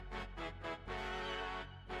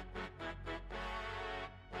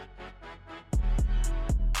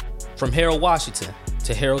From Harold Washington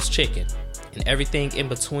to Harold's Chicken and everything in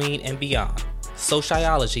between and beyond,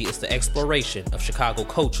 Sociology is the exploration of Chicago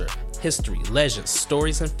culture, history, legends,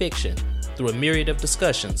 stories, and fiction through a myriad of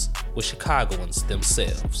discussions with Chicagoans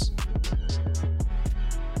themselves.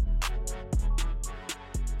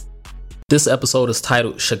 This episode is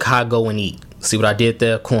titled chicaGO-N-EAT. See what I did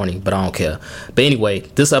there? Corny, but I don't care. But anyway,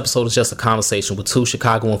 this episode is just a conversation with two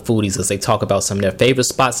Chicagoan foodies as they talk about some of their favorite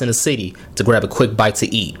spots in the city to grab a quick bite to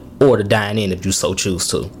eat or to dine in if you so choose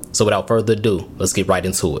to. So without further ado, let's get right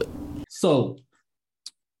into it. So,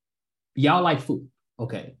 y'all like food.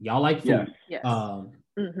 Okay, y'all like food. Yes.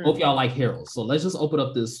 Both y'all like Harold's. So let's just open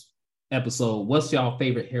up this episode. What's y'all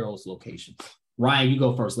favorite Harold's location? Ryan, you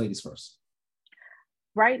go first. Ladies first.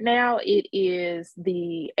 Right now, it is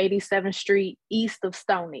the 87th Street east of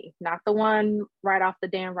Stony, not the one right off the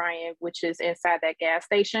Dan Ryan, which is inside that gas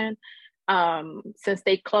station. Since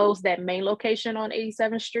they closed that main location on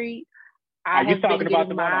 87th Street, Are you talking about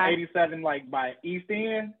the one on 87, like by East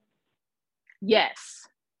End? Yes.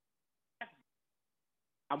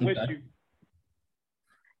 I'm with you.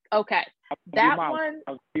 Okay.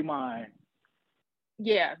 I'll be mine.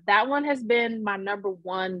 Yeah, that one has been my number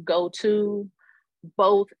one go-to,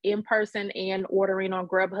 both in person and ordering on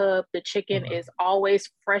Grubhub. The chicken is always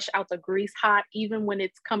fresh out the grease hot, even when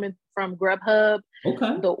it's coming from Grubhub.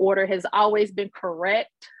 Okay. The order has always been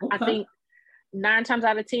correct. Okay. I think 9 times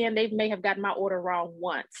out of 10, they may have gotten my order wrong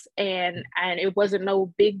once. And it wasn't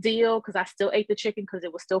no big deal because I still ate the chicken because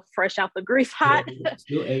it was still fresh out the grease hot.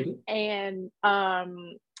 Still ate it. And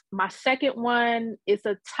my second one is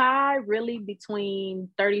a tie really between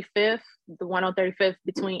 35th, the one on 35th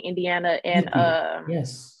between Indiana and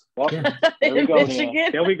yes. Well, there we go. Michigan.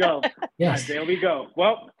 There we go. Yes. There we go.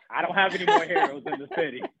 Well, I don't have any more heroes in the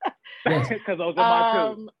city because those are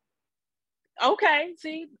my two. Okay.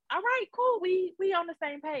 See, all right, cool. We on the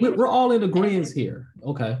same page. We're all in agreement here.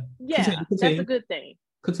 Okay. Yeah, Continue. That's a good thing.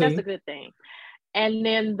 That's a good thing. And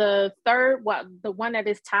then the third, the one that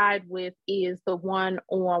is tied with is the one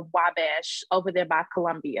on Wabash over there by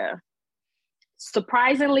Columbia.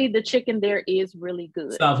 Surprisingly, the chicken there is really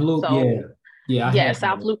good. South Loop,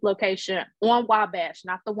 South Loop location on Wabash,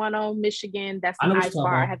 not the one on Michigan. That's an ice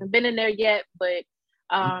bar. I haven't been in there yet, but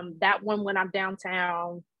that one when I'm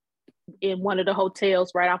downtown in one of the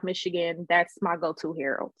hotels right off Michigan, that's my go-to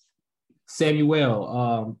Harold's.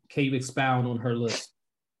 Samuel, can you expound on her list?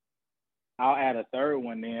 I'll add a third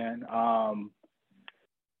one then.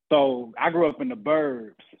 So I grew up in the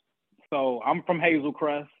burbs. So I'm from Hazel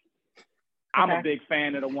Crest. I'm a big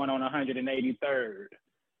fan of the one on 183rd.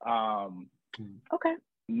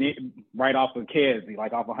 Right off of Kedzie,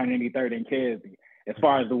 like off 183rd and Kedzie. As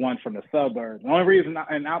far as the ones from the suburbs. The only reason,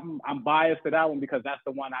 I'm biased to that one because that's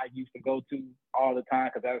the one I used to go to all the time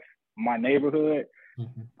because that's my neighborhood.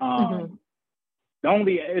 The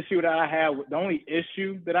only issue that I had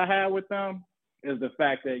with them is the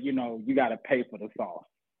fact that, you got to pay for the sauce.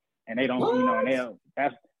 And they don't,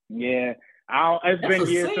 it's been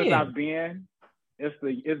years since I've been. It's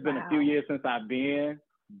been a few years since I've been.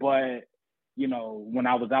 But, when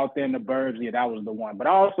I was out there in the burbs, that was the one. But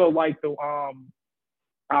I also like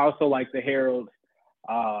the Harold's,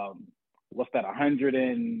 what's that, 100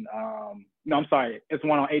 and, I'm sorry, it's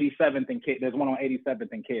one on 87th and Kids. There's one on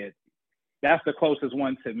 87th and Kids. That's the closest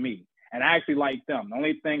one to me. And I actually like them. The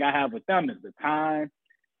only thing I have with them is the time.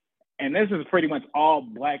 And this is pretty much all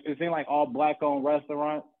black. It seems like all black-owned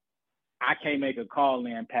restaurants. I can't make a call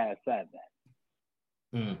in past 7.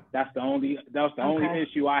 That's the only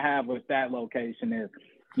issue I have with that location is,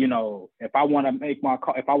 if I want to make my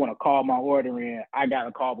call, if I want to call my order in, I got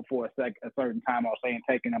to call before a certain time. I was saying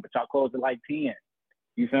taking them, but y'all close at like 10.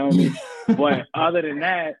 You feel me? But other than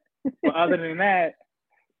that,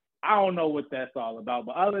 I don't know what that's all about.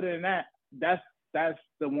 But other than that, that's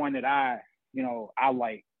the one that I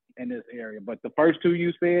like in this area. But the first two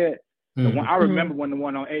you said, the one I remember when the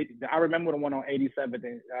one on 87th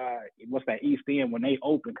and what's that, East End, when they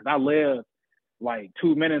opened, because I lived like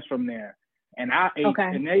 2 minutes from there. And I ate,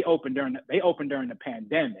 and they opened during the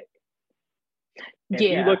pandemic. If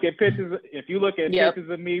you look at pictures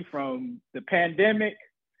of me from the pandemic,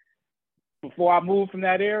 before I moved from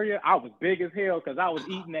that area, I was big as hell because I was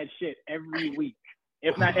eating that shit every week,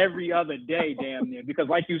 if not every other day, damn near. Because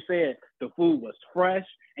like you said, the food was fresh,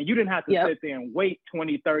 and you didn't have to sit there and wait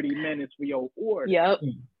 20, 30 minutes for your order.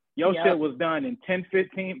 Your shit was done in 10,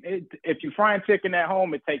 15. If you're frying chicken at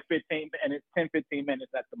home, it takes 10, 15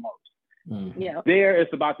 minutes at the most. There,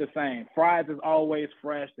 it's about the same. Fries is always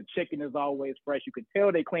fresh. The chicken is always fresh. You can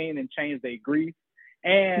tell they clean and change their grease.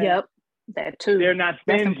 And that too. They're not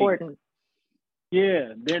stingy. That's important.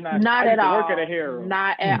 Yeah, they're not. Not at all. Work at a Harold.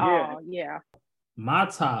 Not at all. Yeah. My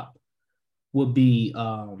top would be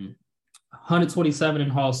 127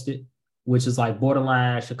 in Halsted, which is like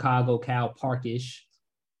borderline Chicago Cal Parkish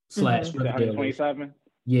 / Riverdale. 127.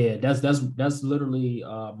 Yeah, that's literally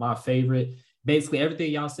my favorite. Basically,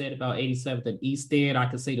 everything y'all said about 87th and East End, I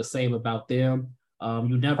can say the same about them.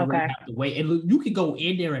 You never really have to wait, and you can go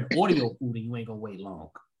in there and order your food, and you ain't gonna wait long.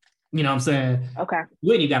 You know what I'm saying? Okay.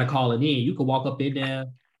 You ain't even gotta call it in. You can walk up in there,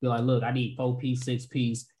 be like, "Look, I need 4-piece,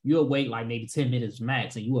 6-piece." You'll wait like maybe 10 minutes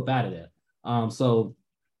max, and you up out of there. So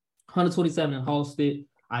 127 in Halsted.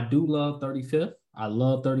 I do love 35th. I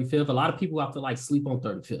love 35th. A lot of people I feel like sleep on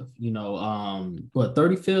 35th, but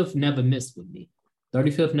 35th never missed with me.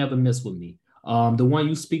 35th never missed with me. The one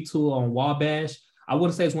you speak to on Wabash, I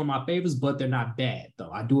wouldn't say it's one of my favorites, but they're not bad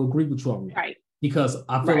though. I do agree with you on that. Right. Because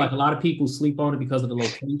I feel like a lot of people sleep on it because of the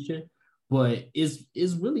location, but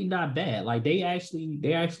it's really not bad. Like they're actually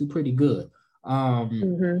pretty good. My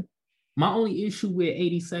only issue with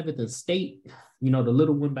 87th and State, the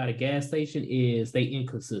little one by the gas station, is they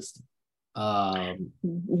inconsistent.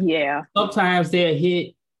 Yeah. Sometimes they're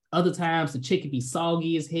hit, other times the chicken be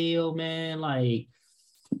soggy as hell, man. Like,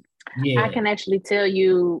 yeah. I can actually tell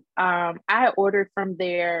you, I ordered from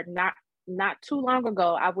there not too long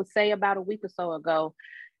ago. I would say about a week or so ago.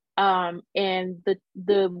 And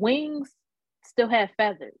the wings still had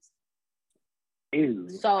feathers. Ew.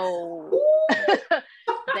 So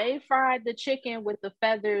they fried the chicken with the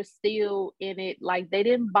feathers still in it. Like they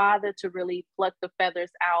didn't bother to really pluck the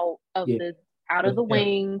feathers out of the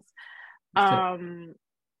wings.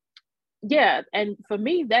 Yeah, and for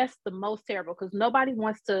me that's the most terrible because nobody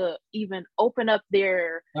wants to even open up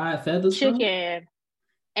their chicken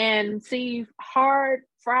and see hard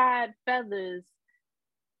fried feathers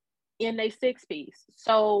in a 6-piece.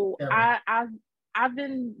 So I've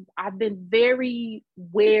been very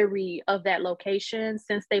wary of that location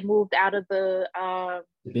since they moved out of the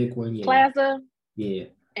big one, plaza. Yeah.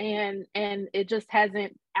 And it just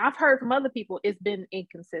hasn't. I've heard from other people it's been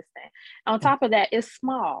inconsistent. On top of that, it's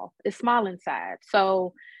small inside.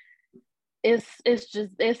 So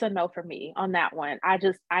it's a no for me on that one. I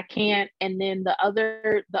can't. And then the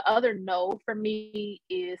other no for me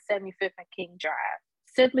is 75th and King Drive.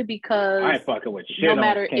 Simply because I ain't fucking with shit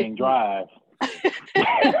on King Drive.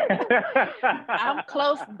 I'm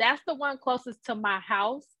close. That's the one closest to my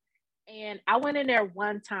house. And I went in there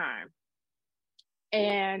one time.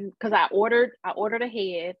 And because I ordered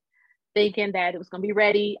ahead thinking that it was going to be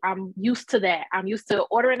ready. I'm used to that. I'm used to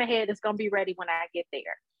ordering ahead. It's going to be ready when I get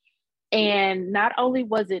there. And not only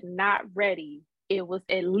was it not ready, it was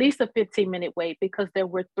at least a 15-minute wait because there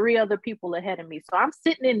were 3 other people ahead of me. So I'm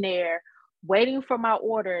sitting in there waiting for my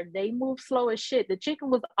order. They moved slow as shit. The chicken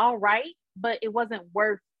was all right, but it wasn't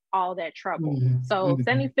worth all that trouble. So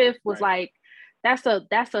 75th was like, that's a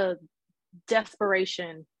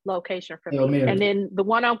desperation location for me. And then the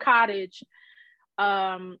one on Cottage,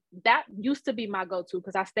 that used to be my go-to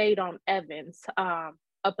because I stayed on Evans up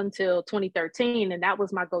until 2013, and that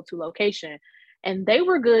was my go-to location. And they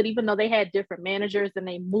were good, even though they had different managers and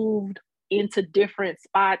they moved into different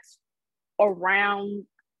spots around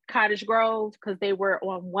Cottage Grove because they were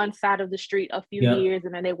on one side of the street a few years,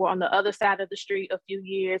 and then they were on the other side of the street a few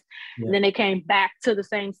years, and then they came back to the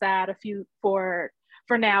same side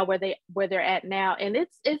for now where they're at now. And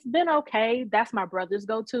it's been okay. That's my brother's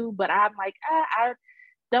go-to, but I'm like, I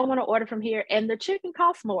don't want to order from here. And the chicken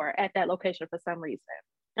costs more at that location for some reason.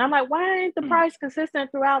 And I'm like, why ain't the price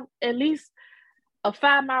consistent throughout at least a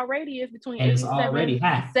 5-mile radius between 87th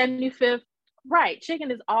and 75th? Right.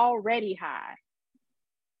 Chicken is already high.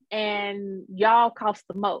 And y'all cost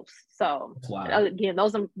the most. So again,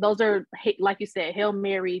 those are, like you said, Hail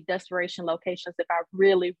Mary desperation locations if I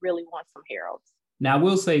really, really want some Harold's. Now, I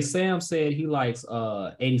will say, Sam said he likes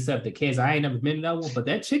 87th and Kansas. I ain't never been to that one, but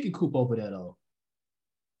that chicken coop over there, though.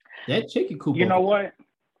 That chicken coop. You know what?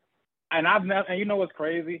 And you know what's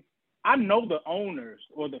crazy? I know the owners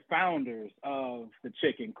or the founders of the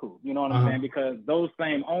chicken coop. You know what I'm saying? Because those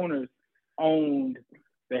same owners owned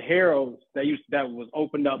the Harold's that was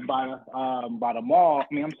opened up by the mall. I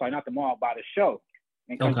mean, I'm sorry, not the mall, by the show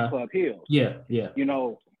in Country Club Hills. Yeah.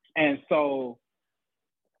 And so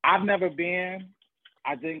I've never been.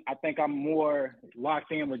 I think I'm more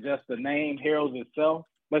locked in with just the name Harold's itself,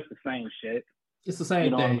 but it's the same shit. It's the same thing. You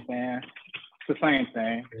know what I'm saying? It's the same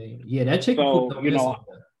thing. Yeah, that chicken coop,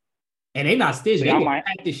 and they not stingy. They gonna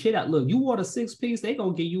pack this shit out. Look, you want a 6-piece, they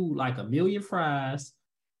gonna give you like 1 million fries,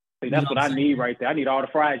 See, that's what I need right there. I need all the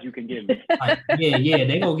fries you can give me. Like, yeah.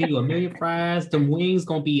 They gonna give you 1,000,000 fries. The wings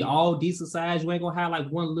gonna be all decent size. You ain't gonna have like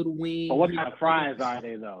one little wing. But what kind of fries are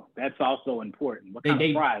they though? That's also important. What kind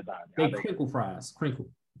of fries are they? They crinkle fries. Crinkle.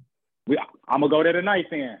 I'm gonna go there tonight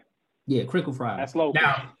then. Yeah, crinkle fries. That's local.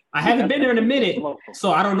 Now, I haven't been there in a minute,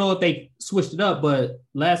 so I don't know if they switched it up. But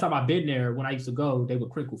last time I've been there, when I used to go, they were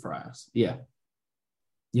crinkle fries. Yeah.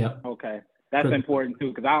 Yep. Okay, that's important too,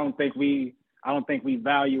 because I don't think we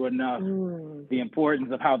value enough the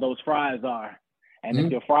importance of how those fries are. And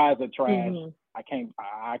if your fries are trash, I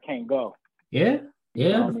can't go. Yeah.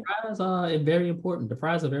 The fries are very important. The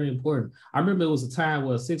fries are very important. I remember it was a time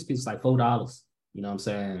where 6 pieces like $4. You know what I'm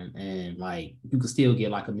saying? And like you could still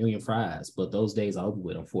get like 1,000,000 fries, but those days are over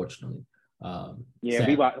with, unfortunately.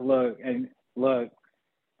 Look.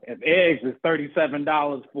 If eggs is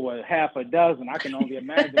 $37 for half a dozen, I can only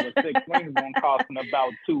imagine what 6 wings gonna cost in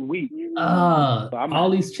about 2 weeks. All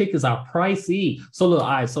these chickens are pricey. So look, all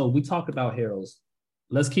right. So we talked about Harold's.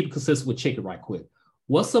 Let's keep it consistent with chicken right quick.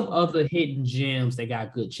 What's some other hidden gems that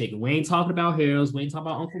got good chicken? We ain't talking about Harold's. We ain't talking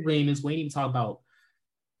about Uncle Raymond's. We ain't even talking about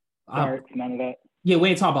none of that. Yeah, we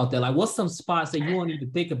ain't talking about that. Like, what's some spots that you don't even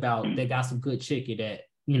think about that got some good chicken that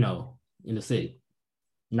in the city?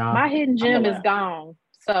 Nah, my hidden gem is gone.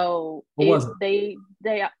 So they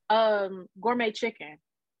gourmet chicken.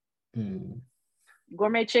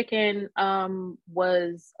 Gourmet Chicken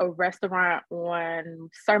was a restaurant on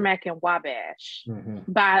Cermak and Wabash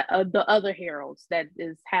by the other Harold's that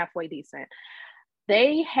is halfway decent.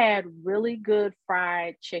 They had really good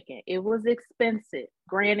fried chicken. It was expensive.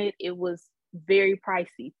 Granted, it was very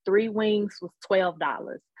pricey. 3 wings was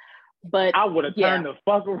 $12. But I would have turned the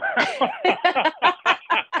fuck around.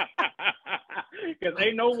 Because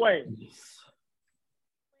ain't no way.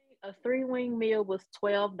 A 3-wing meal was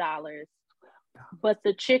 $12, but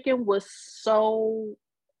the chicken was so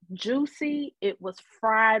juicy. It was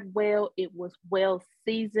fried well. It was well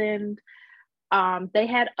seasoned. They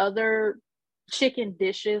had other chicken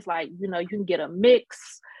dishes like, you can get a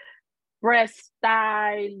mix, breast,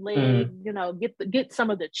 thigh, leg, get some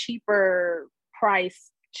of the cheaper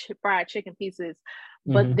price fried chicken pieces,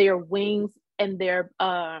 but their wings and their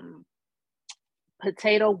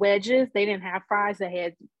potato wedges, they didn't have fries. They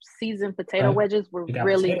had seasoned potato wedges, were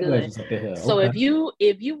really good. So if you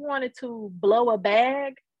wanted to blow a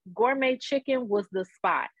bag, Gourmet Chicken was the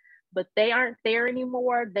spot. But they aren't there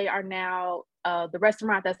anymore. They are now the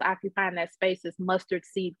restaurant that's occupying that space is Mustard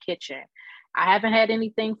Seed Kitchen. I haven't had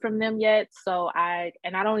anything from them yet, so I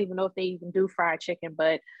don't even know if they even do fried chicken.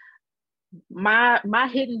 But my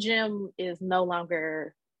hidden gem is no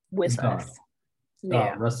longer with us.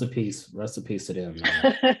 Yeah. Rest in peace to them,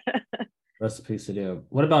 man. Rest in peace to them.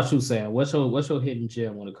 What about you, Sam? What's your hidden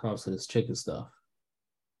gem when it comes to this chicken stuff?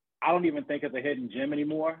 I don't even think it's a hidden gem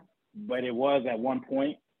anymore, but it was at one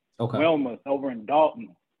point. Okay. Wilma's over in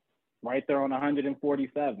Dalton, right there on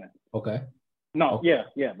 147. Okay. No, yeah,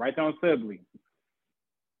 right there on Sibley.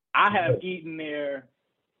 I have eaten there.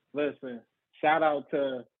 Listen, shout out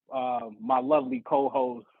to my lovely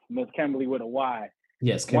co-host, Miss Kimberly with a Y.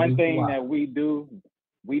 Yes. One thing that we do,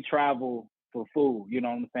 we travel for food. You know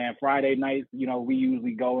what I'm saying? Friday nights, we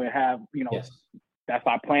usually go and have, that's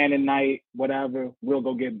our planning night, whatever. We'll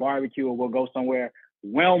go get barbecue or we'll go somewhere.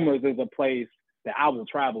 Wilma's is a place that I will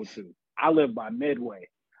travel to. I live by Midway.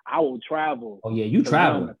 I will travel. Oh yeah, you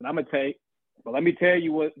travel. And I'm gonna let me tell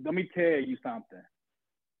you something.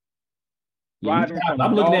 Yeah,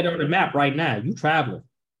 I'm looking at it on the map right now. You traveling.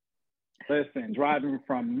 Listen, driving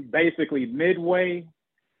from basically Midway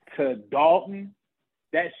to Dalton,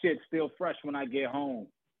 that shit's still fresh when I get home.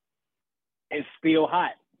 It's still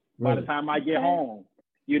hot by the time I get home.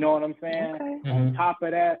 You know what I'm saying? Okay. On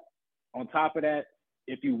top of that,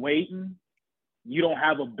 if you waiting, you don't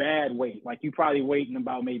have a bad wait. Like you probably waiting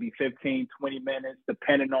about maybe 15, 20 minutes,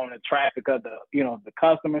 depending on the traffic of the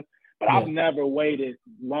customers. But I've never waited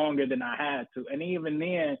longer than I had to. And even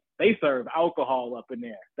then, they serve alcohol up in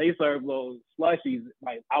there. They serve little slushies,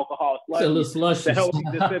 like alcohol slushies. To help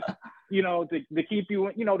you to keep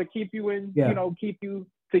you, keep you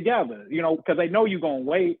together, because they know you're going to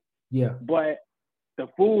wait. Yeah. But the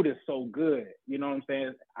food is so good. You know what I'm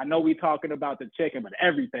saying? I know we talking about the chicken, but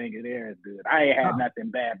everything in there is good. I ain't had nothing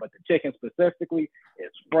bad, but the chicken specifically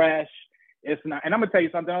is fresh. It's not, and I'm gonna tell you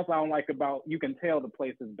something else I don't like about. You can tell the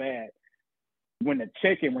place is bad when the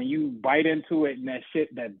chicken, when you bite into it and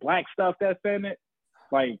that black stuff that's in it,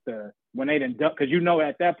 like when they done, because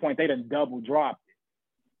at that point they done double dropped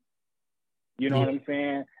it. You know what I'm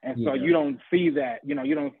saying? And so you don't see that.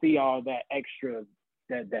 You don't see all that extra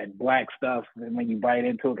that black stuff when you bite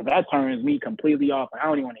into it, because that turns me completely off. I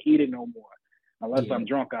don't even want to eat it no more. unless I'm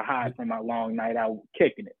drunk or high from my long night out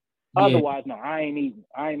kicking it. Otherwise, no, I ain't eating.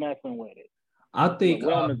 I ain't messing with it. I think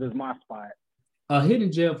Wellness is my spot. A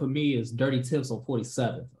hidden gem for me is Dirty Tips on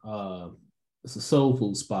 47th. It's a soul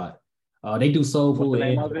food spot. They do soul food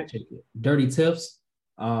and fried chicken. Dirty Tips.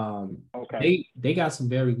 Okay. They got some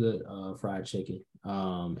very good fried chicken.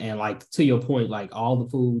 And like to your point, like all the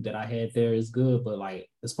food that I had there is good, but like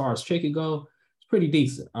as far as chicken go, it's pretty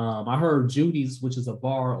decent. I heard Judy's, which is a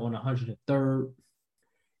bar on 103rd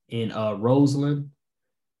in Roseland,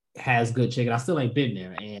 has good chicken. I still ain't been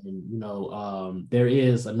there, and there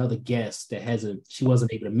is another guest that she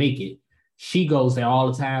wasn't able to make it. She goes there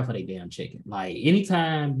all the time for their damn chicken. Like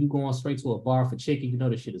anytime you going straight to a bar for chicken, you know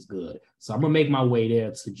the shit is good. So I'm gonna make my way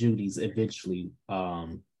there to Judy's eventually,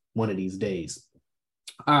 one of these days.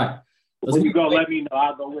 All right. When you go, let me know.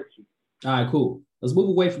 I'll go with you. All right, cool. Let's move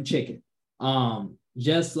away from chicken.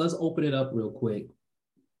 Just let's open it up real quick.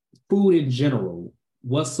 Food in general.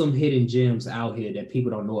 What's some hidden gems out here that people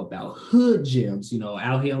don't know about? Hood gems,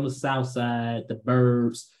 out here on the south side, the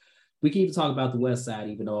burbs. We can even talk about the west side,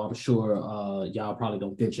 even though I'm sure y'all probably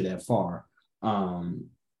don't venture that far.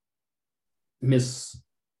 Miss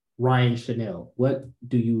Ryan Chanel, what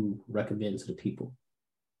do you recommend to the people?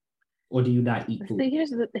 Or do you not eat food? See, here's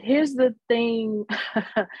the thing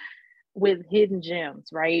with hidden gems,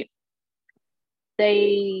 right?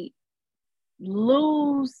 They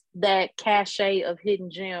lose that cachet of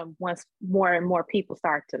hidden gem once more and more people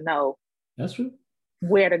start to know that's true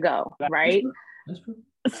where to go, right? That's true.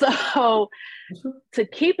 So to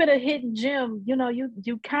keep it a hidden gem,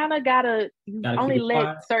 you kind of gotta only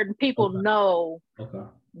let certain people know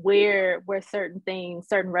where certain things,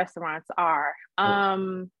 certain restaurants are.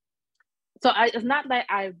 So it's not that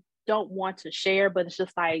I don't want to share, but it's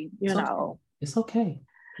just like it's okay.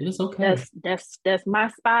 It is okay. That's my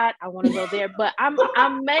spot. I want to go there, but I'm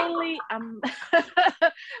mainly a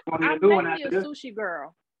sushi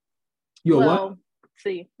girl. You're what?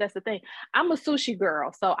 See, that's the thing. I'm a sushi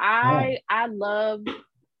girl, so I love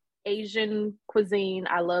Asian cuisine.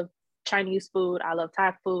 I love Chinese food. I love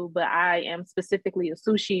Thai food, but I am specifically a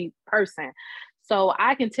sushi person. So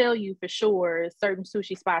I can tell you for sure certain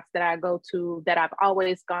sushi spots that I go to that I've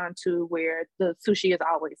always gone to where the sushi is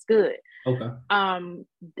always good. Okay.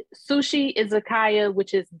 Sushi Izakaya,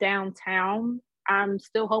 which is downtown. I'm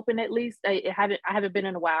still hoping at least. I haven't been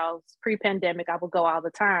in a while. It's pre-pandemic. I would go all the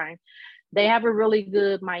time. They have a really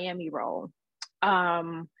good Miami roll.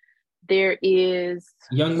 There is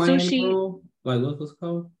Young Miami sushi roll. Like what's it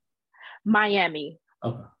called? Miami.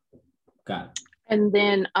 Okay. Got it. And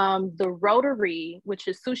then the Rotary, which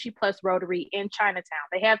is Sushi Plus Rotary in Chinatown.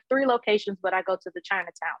 They have 3 locations, but I go to the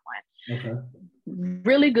Chinatown one. Okay.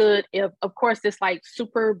 Really good. Of course, it's like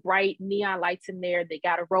super bright neon lights in there. They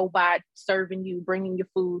got a robot serving you, bringing your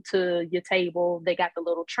food to your table. They got the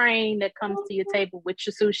little train that comes to your table with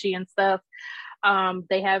your sushi and stuff. I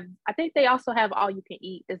think they also have all you can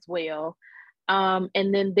eat as well.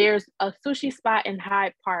 And then there's a sushi spot in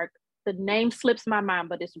Hyde Park. The name slips my mind,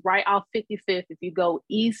 but it's right off 55th. If you go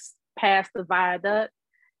east past the viaduct,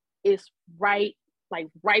 it's right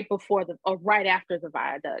before or right after the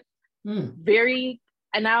viaduct.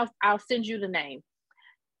 And I'll send you the name.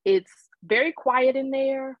 It's very quiet in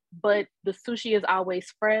there, but the sushi is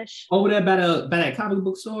always fresh. Over there by that comic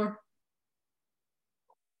book store?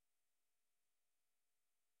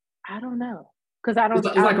 I don't know. Because I don't.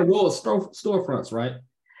 It's like a row of storefronts, right?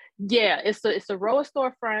 Yeah, it's a row of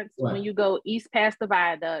storefronts when you go east past the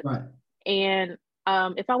viaduct. Right. And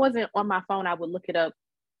if I wasn't on my phone, I would look it up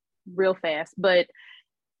real fast. But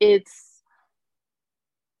it's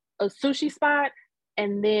a sushi spot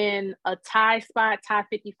and then a Thai spot, Thai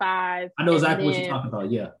 55. I know exactly what you're talking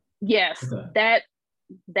about. Yeah. Yes, okay.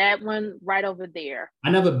 That one right over there.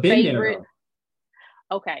 I never been there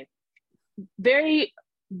though. Okay. Very,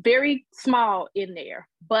 very small in there,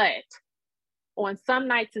 but on some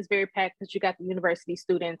nights it's very packed because you got the university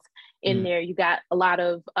students in there. You got a lot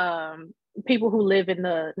of people who live in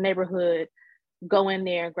the neighborhood go in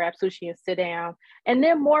there and grab sushi and sit down. And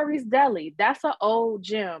then Maury's Deli, that's an old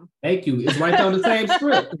gym. Thank you. It's right there on the same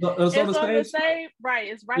strip. It's on the same, right.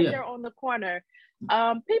 It's right there on the corner.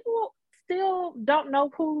 People still don't know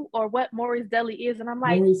who or what Maury's Deli is, and I'm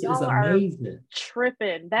like, Maury's y'all are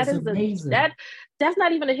tripping. That's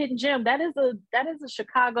not even a hidden gem. That is a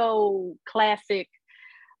Chicago classic.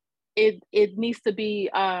 It needs to be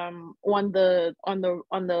on the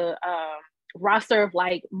roster of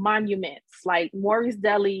like monuments. Like Maury's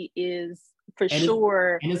Deli is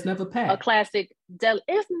sure, and it's never packed. A classic deli.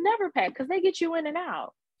 It's never packed because they get you in and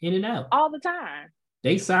out all the time.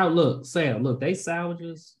 They sandwiches.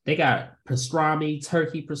 They got pastrami,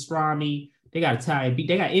 turkey pastrami. They got Italian beef.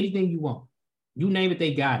 They got anything you want. You name it,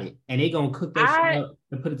 they got it. And they gonna cook that shit up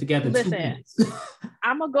and put it together in 2 minutes.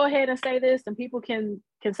 I'm gonna go ahead and say this, and people can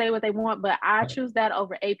say what they want, but I choose that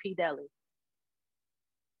over AP Deli.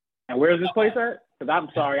 And where's this place at? Because I'm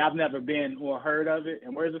sorry, I've never been or heard of it.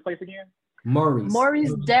 And where's this place again?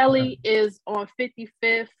 Murray's Deli is on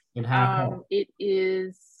 55th. In Hyde Park. It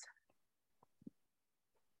is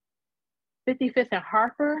 55th and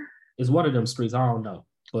Harper. It's one of them streets. I don't know,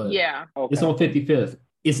 but yeah, it's on 55th.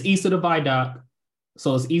 It's east of the Viaduct,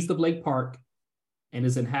 so it's east of Lake Park, and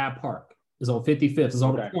it's in Hyde Park. It's on 55th. It's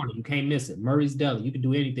on the corner. You can't miss it. Murray's Deli. You can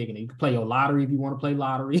do anything, and you can play your lottery if you want to play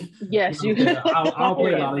lottery. Yes, you can. I'll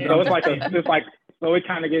play lottery. So so it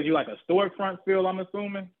kind of gives you like a storefront feel, I'm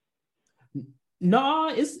assuming.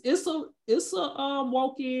 No, it's a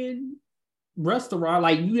walk-in restaurant.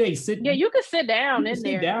 Like you ain't sitting. Yeah, you can sit down in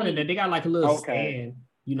there. Sit down in there. They got like a little stand.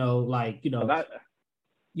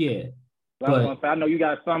 Yeah. But I know you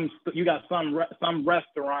got some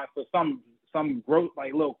restaurants or some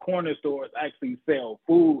like little corner stores actually sell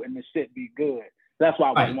food and the shit be good. That's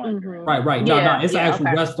why I was wondering. Mm-hmm. Right. No, it's an actual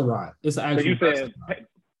restaurant. It's an actual restaurant.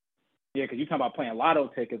 Yeah, because you're talking about playing lotto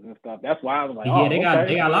tickets and stuff. That's why I was like, they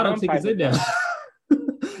got lotto tickets in there.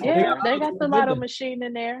 Yeah, they got the lotto machine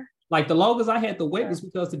in there. Like the longest I had to wait was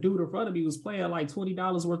because the dude in front of me was playing like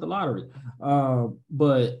 $20 worth of lottery.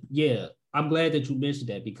 But yeah, I'm glad that you mentioned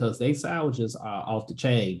that because they sandwiches are off the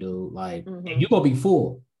chain, dude. Like, and you're gonna be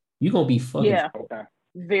full. You're gonna be fucking full. Okay.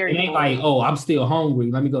 Very. It ain't like, oh, I'm still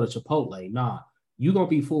hungry. Let me go to Chipotle. Nah, you're gonna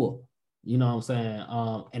be full. You know what I'm saying?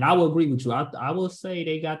 And I will agree with you. I will say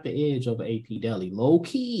they got the edge of AP Deli, low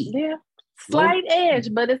key. Yeah, slight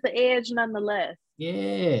edge, but it's the edge nonetheless.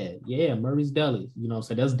 Yeah, Murray's Deli. You know what I'm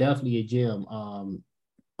saying? That's definitely a gem on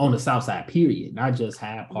the South Side, period. Not just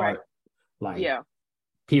Hyde Park. Like,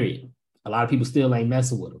 period. A lot of people still ain't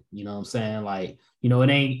messing with them. You know what I'm saying? Like, you know,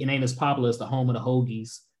 it ain't as popular as the home of the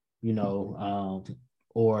hoagies, you know,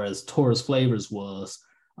 or as Taurus Flavors was.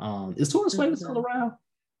 Is Taurus Flavors still around?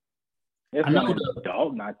 It's one in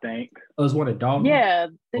Dalton, I think. Oh, it's one in Dalton? Yeah,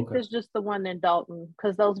 I think there's just the one in Dalton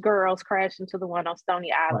because those girls crashed into the one on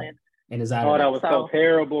Stony Island. Right. And it's out of there. That was so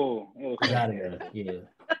terrible. It was out of there. Yeah.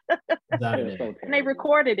 It's out of there. So and they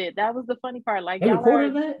recorded it. That was the funny part. Like they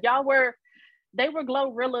recorded that? They were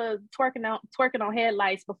Glorilla twerking on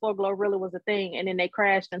headlights before Glorilla was a thing, and then they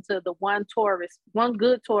crashed into the one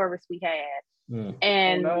good tourist we had.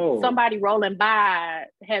 And somebody rolling by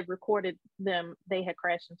had recorded them. They had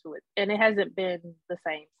crashed into it, and it hasn't been the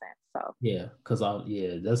same since. So yeah, because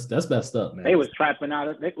that's messed up, man. They was trapping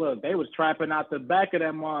out. They was trapping out the back of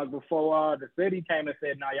that mall before the city came and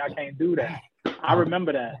said, "No, y'all can't do that." I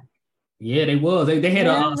remember that. Yeah, they was. They had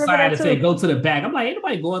a sign that said "Go to the back." I'm like, ain't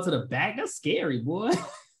nobody going to the back. That's scary, boy.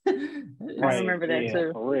 I remember that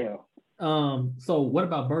too. For real. So what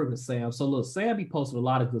about Burger Sam? So look, Sam be posting a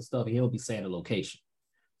lot of good stuff and he'll be saying the location.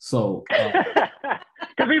 So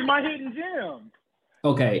because he's my hidden gem.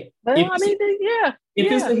 Okay. Well, if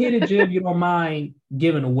it's a hidden gem you don't mind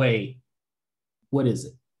giving away, what is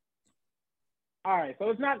it? All right.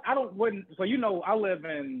 So it's not, so you know, I live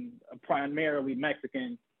in a primarily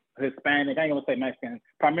Mexican, Hispanic, I ain't gonna say Mexican,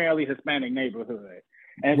 primarily Hispanic neighborhood.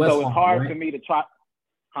 And West so it's hard for me to try,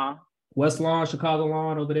 West Lawn,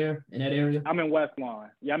 Chicago-N over there in that area? I'm in West Lawn.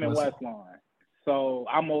 Yeah, I'm in West Lawn. So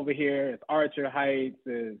I'm over here. It's Archer Heights.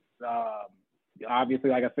 It's obviously,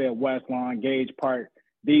 like I said, West Lawn, Gage Park.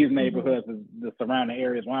 These neighborhoods is the surrounding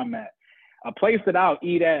areas where I'm at. A place that I'll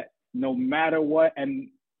eat at no matter what. And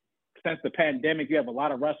since the pandemic, you have a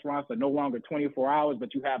lot of restaurants that are no longer 24 hours,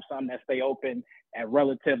 but you have some that stay open at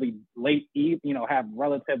relatively late, have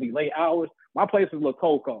relatively late hours. My place is La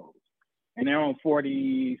Coco's, and they're on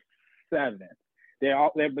 47th.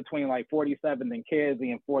 They're between like 47th and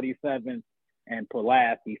Kedzie and 47th and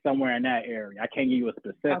Pulaski, somewhere in that area. I can't give you a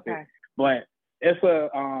specific, but it's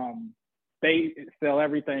they sell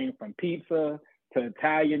everything from pizza to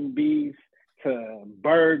Italian beef to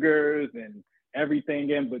burgers and everything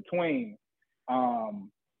in between. But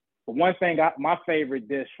one thing, my favorite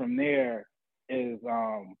dish from there is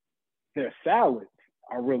their salads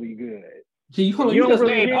are really good. Gee, you just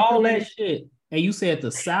made all that shit. And you said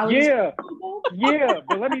the salad? Yeah.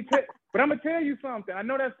 But I'm gonna tell you something. I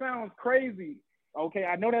know that sounds crazy. Okay,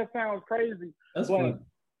 I know that sounds crazy. That's funny.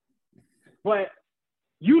 But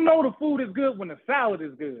you know the food is good when the salad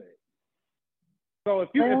is good. So if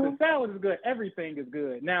the salad is good, everything is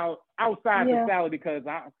good. Now outside the salad, because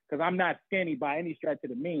I'm not skinny by any stretch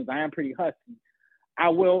of the means, I am pretty husky. I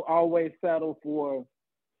will always settle for,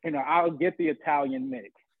 I'll get the Italian mix.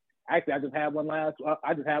 Actually, I just had one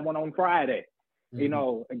on Friday. Getting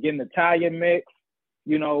the Italian mix,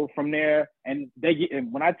 from there. And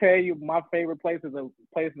and when I tell you my favorite places are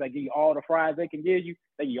places that give you all the fries they can give you,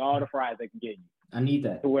 they give you all the fries they can give you. I need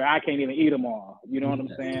that. To where I can't even eat them all. You know what I'm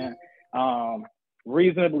saying?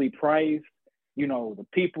 Reasonably priced. The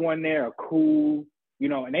people in there are cool.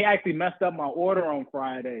 And they actually messed up my order on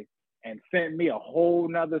Friday and sent me a whole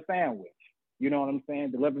nother sandwich. You know what I'm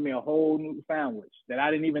saying? Delivered me a whole new sandwich that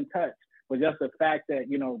I didn't even touch. But just the fact that,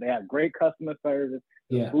 they have great customer service.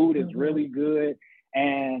 The food is really good.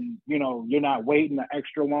 And, you're not waiting an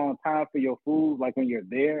extra long time for your food. Like when you're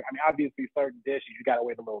there, I mean, obviously certain dishes you got to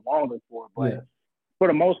wait a little longer for, but for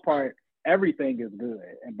the most part, everything is good.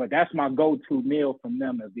 But that's my go-to meal from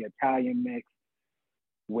them is the Italian mix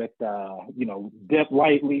with, dip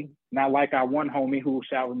lightly. Not like our one homie who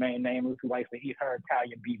shall remain nameless, who likes to eat her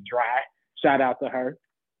Italian beef dry. Shout out to her.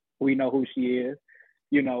 We know who she is.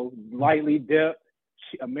 Lightly dipped,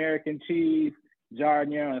 American cheese,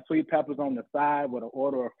 giardiniera and sweet peppers on the side with an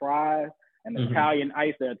order of fries and Italian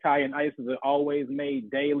ice. The Italian ices are always made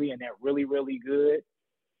daily and they're really, really good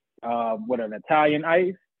with an Italian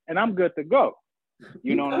ice. And I'm good to go.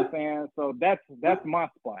 You know what I'm saying? So that's my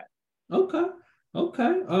spot. Okay.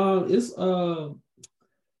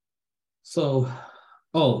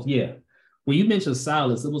 When you mentioned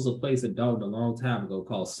salads, it was a place in Dalton a long time ago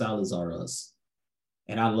called Salads Are Us.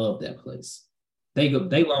 And I love that place. They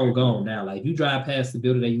long gone now. Like if you drive past the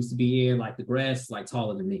building they used to be in, like the grass is like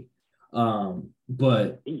taller than me.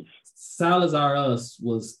 But Salads Are Us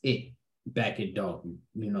was it back in Dalton,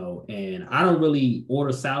 and I don't really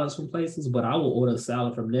order salads from places, but I will order a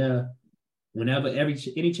salad from there whenever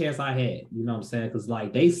any chance I had, you know what I'm saying? Because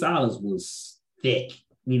like they salads was thick,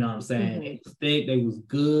 you know what I'm saying? They was thick, they was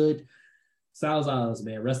good. Salads Are Us,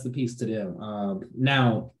 man, rest in peace to them.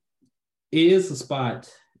 Now it is a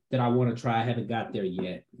spot that I want to try. I haven't got there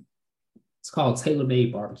yet. It's called Tailor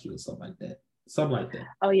Made Barbecue or something like that.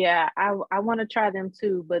 Oh yeah, I want to try them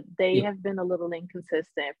too, but they have been a little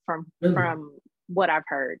inconsistent from what I've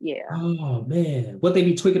heard. Yeah. Oh man, what they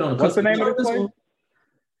be tweaking on? What's the name of the place?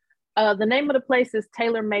 The name of the place is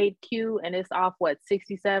Tailor Made Q, and it's off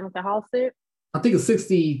 67th and Halsted. I think it's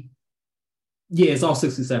 60. Yeah, it's off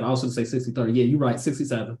 67. I was going to say 60-30. Yeah, you're right,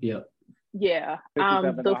 67. Yeah. Yeah.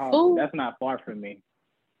 The food, that's not far from me.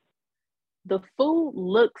 The food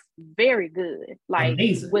looks very good. Like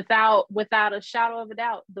amazing. without a shadow of a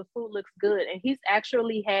doubt, the food looks good. And he's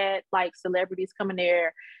actually had like celebrities come in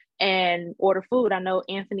there and order food. I know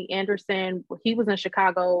Anthony Anderson, he was in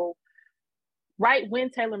Chicago right when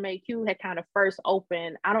Tailor Made Q had kind of first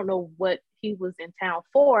opened. I don't know what he was in town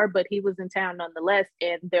for, but he was in town nonetheless.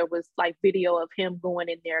 And there was like video of him going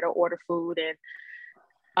in there to order food.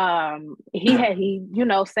 And he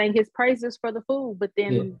sang his praises for the food, but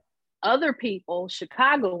then other people,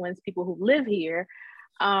 Chicagoans, people who live here,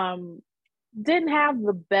 didn't have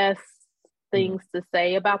the best things to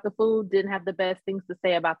say about the food, didn't have the best things to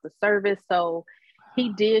say about the service. So he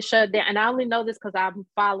did shut down. And I only know this because I'm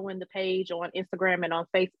following the page on Instagram and on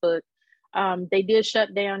Facebook. They did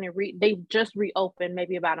shut down and they just reopened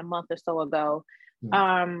maybe about a month or so ago.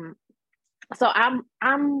 So I'm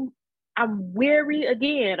weary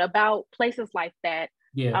again about places like that.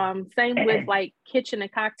 Same with like kitchen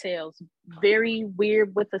and cocktails. Very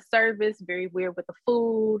weird with the service, very weird with the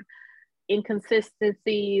food,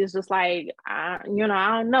 inconsistencies. Just like I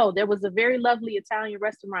don't know. There was a very lovely Italian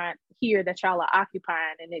restaurant here that y'all are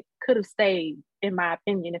occupying, and it could have stayed, in my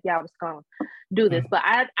opinion, if y'all was gonna do this. But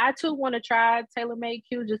I too want to try Tailor Made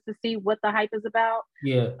Q just to see what the hype is about.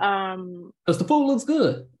 Because the food looks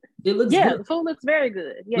good. It looks good. The food looks very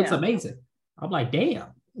good. Yeah, looks amazing. I'm like,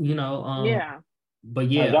 damn,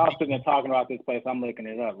 But y'all sitting there talking about this place, I'm looking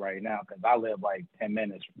it up right now because I live like 10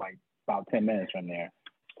 minutes, like about 10 minutes from there.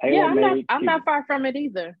 I'm not far from it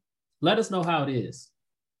either. Let us know how it is,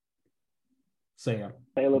 Sam.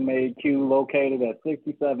 Tailor Made Q, located at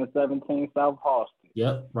 6717 South Halsted.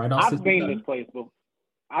 Yep, right on. I've seen this place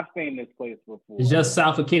before. It's just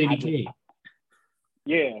south of Kennedy King.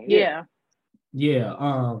 Yeah.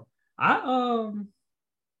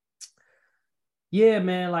 Yeah,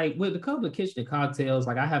 man, like with a couple of kitchen and cocktails,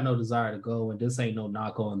 like I have no desire to go, and this ain't no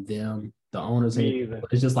knock on them, the owners.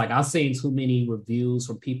 It's just like I've seen too many reviews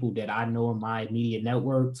from people that I know in my immediate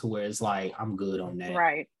network to where it's like I'm good on that.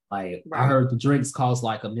 Right. Like I heard the drinks cost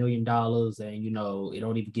like $1 million, and it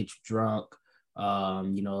don't even get you drunk. If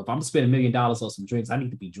I'm gonna spend $1 million on some drinks, I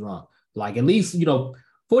need to be drunk. Like at least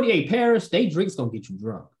 48 Parish, they drinks gonna get you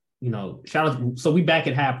drunk. Shout out. So we back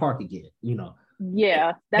at Hyde Park again.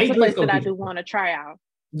 Yeah, that's a place that I do want to try out.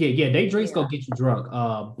 Yeah, they drinks gonna get you drunk.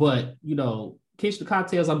 But kitchen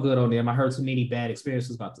cocktails, I'm good on them. I heard too many bad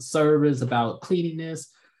experiences about the service, about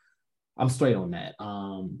cleanliness. I'm straight on that.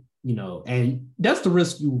 And that's the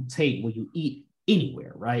risk you take when you eat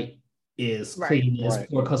anywhere, right? Is cleanliness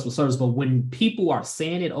or customer service. But when people are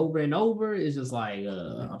saying it over and over, it's just like,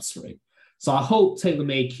 I'm straight. So I hope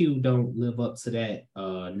TaylorMade Q don't live up to that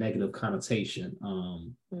negative connotation.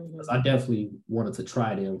 Because I definitely wanted to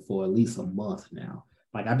try them for at least a month now.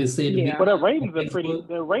 Like I've been saying to people, their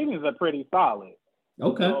ratings are pretty solid.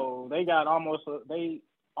 Okay. So they got almost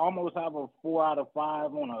have a 4 out of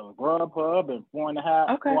 5 on a Grubhub and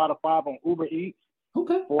 4.5, 4 out of 5 on Uber Eats.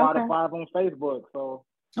 Okay. 4 out of 5 on Facebook. So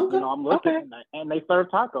I'm looking, and they serve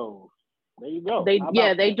tacos. There you go.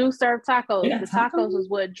 They do serve tacos. Yeah, the tacos is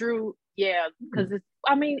what drew. Yeah, because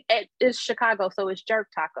it's Chicago, so it's jerk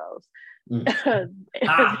tacos.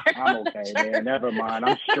 I'm okay, man. Never mind.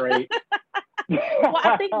 I'm straight. Well,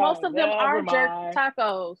 I think most of them are jerk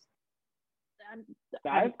tacos.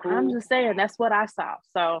 Cool. I'm just saying that's what I saw.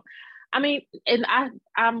 So, I mean, and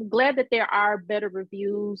I'm glad that there are better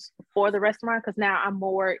reviews for the restaurant because now I'm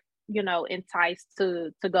more, enticed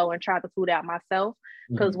to go and try the food out myself.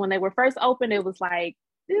 Because when they were first open, it was like,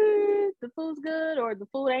 the food's good or the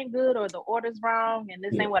food ain't good or the order's wrong and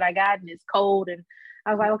this ain't what I got and it's cold. And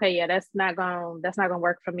I was like, okay, yeah, that's not gonna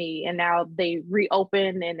work for me. And now they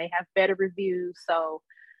reopen and they have better reviews. So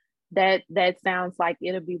that sounds like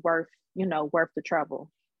it'll be worth the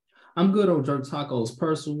trouble. I'm good on jerk tacos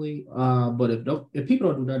personally, but if people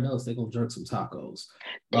don't do nothing else, they're gonna jerk some tacos.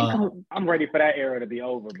 I'm ready for that era to be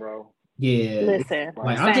over, bro. Yeah, listen,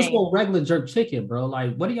 like I just want regular jerk chicken, bro.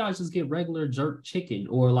 Like, what do y'all just get regular jerk chicken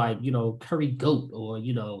or like curry goat or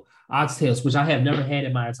oxtails, which I have never had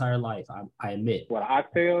in my entire life. I admit. What,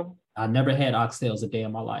 oxtail? I never had oxtails a day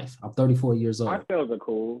in my life. I'm 34 years old. Oxtails are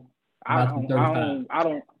cool. I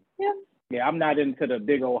don't. Yeah, I'm not into the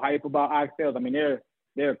big old hype about oxtails. I mean,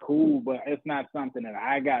 they're cool, but it's not something that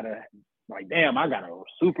I gotta like. Damn, I got a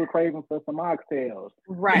super craving for some oxtails.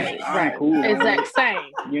 Right. Cool. Exact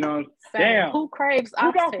same. Damn. Damn. Who craves oxtails?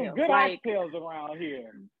 Who got some good oxtails around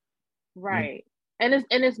here? Right. And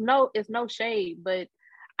it's no shade, but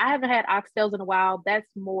I haven't had oxtails in a while. That's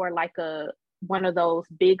more like one of those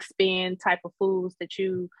big spend type of foods that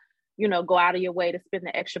you go out of your way to spend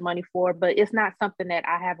the extra money for, but it's not something that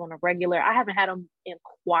I have on a regular. I haven't had them in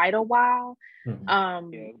quite a while.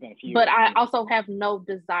 But I also have no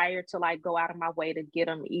desire to like go out of my way to get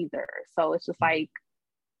them either. So it's just like,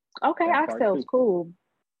 okay, oxtail's cool.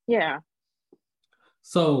 Yeah.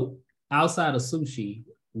 So outside of sushi,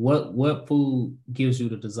 what food gives you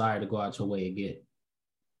the desire to go out your way and get?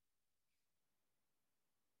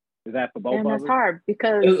 Is that for both of us? That's hard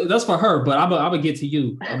because that's for her, but I'm gonna get to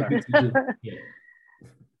you. That's I just hard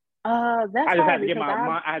had to get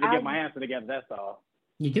my answer together. That's all.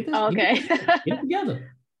 You get this? Okay. Get it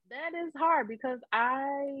together. That is hard because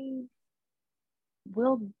I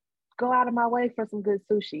will go out of my way for some good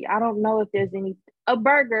sushi. I don't know if there's a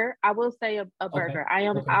burger. I will say a burger. I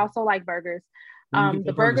also like burgers.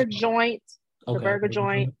 The burger joint. The burger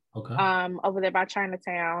joint. Over there by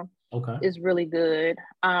Chinatown. Is really good.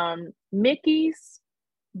 Mickey's,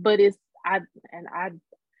 but it's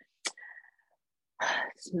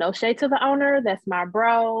no shade to the owner. That's my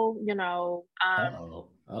bro,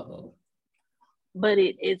 But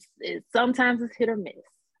it's sometimes it's hit or miss.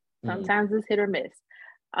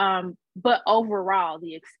 But overall,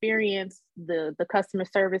 the experience, the customer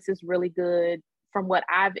service is really good. From what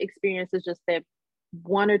I've experienced, is just that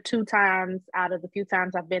 1 or 2 times out of the few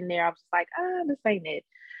times I've been there, I was just like, this ain't it.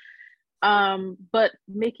 But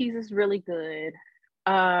Mickey's is really good.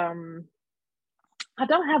 I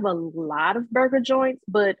don't have a lot of burger joints,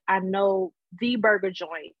 but I know the burger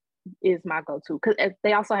joint is my go-to because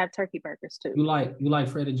they also have turkey burgers too. You like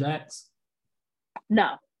Fred & Jack's?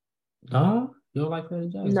 No. You don't like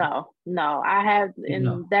Fred & Jack's? No. I have,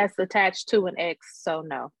 and that's attached to an X, so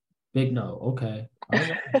no. Big no. Okay.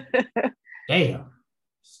 Damn.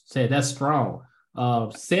 Said that's strong.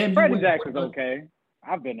 Sam, Fred & Jack's is okay.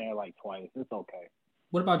 I've been there like twice. It's okay.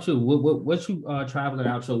 What about you? What you traveling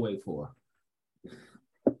out your way for?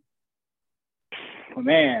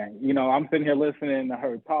 Man, I'm sitting here listening to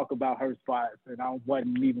her talk about her spots, and I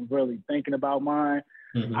wasn't even really thinking about mine.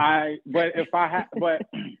 But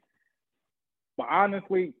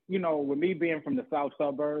honestly, with me being from the south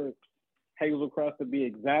suburbs, Hazel Crest to be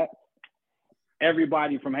exact,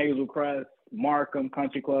 everybody from Hazel Crest, Markham,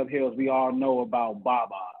 Country Club Hills, we all know about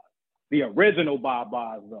Baba's. The original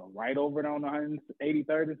Baba's, though, right over there on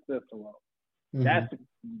 183rd and Cicero. That's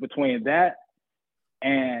between that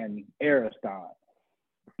and Ariston.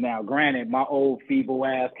 Now, granted, my old feeble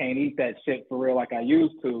ass can't eat that shit for real like I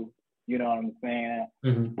used to. You know what I'm saying?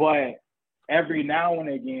 But every now and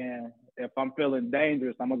again, if I'm feeling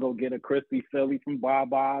dangerous, I'm gonna go get a crispy Philly from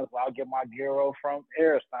Baba's. I'll get my gyro from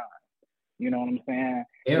Airstein. You know what I'm saying?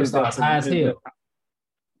 Airstein's high as hell.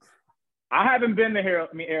 I haven't been to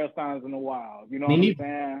Airstein's in a while. You know what I'm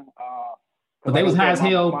saying? But they was high as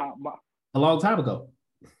hell a long time ago.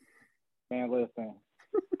 Man, listen.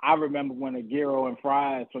 I remember when a gyro and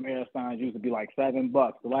fries from Airstein's used to be like $7.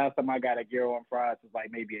 The last time I got a gyro and fries was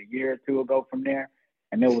like maybe a year or two ago from there,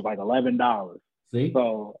 and it was like $11. See?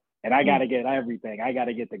 So, and I gotta get everything. I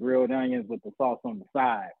gotta get the grilled onions with the sauce on the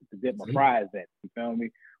side to dip my fries in. You feel me?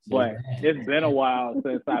 But it's been a while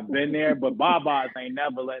since I've been there. But Baba's ain't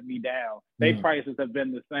never let me down. They prices have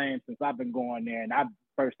been the same since I've been going there, and I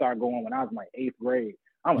first started going when I was in like 8th grade.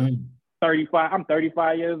 I'm like 35. I'm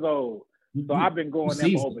 35 years old. So I've been going there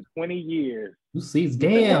for over 20 years. You see,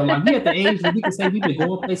 damn, like we at the age that we can say we've been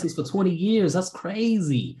going places for 20 years. That's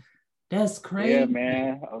crazy. That's crazy. Yeah,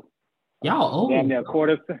 man. Y'all old. Damn near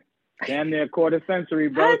a quarter century,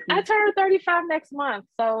 bro. I turn 35 next month,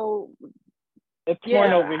 so it's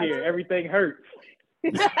point over here. Everything hurts.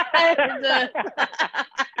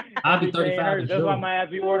 I'll be 35. That's why my ass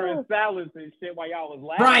be ordering salads and shit while y'all was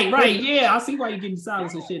laughing. Right. Yeah, I see why you're getting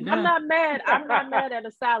salads and shit now. I'm not mad. I'm not mad at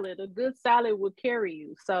a salad. A good salad will carry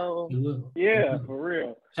you. So yeah, for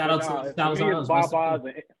real. Shout out to Baba's.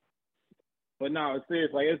 But no, it's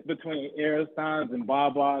serious. Like it's between Airstein's and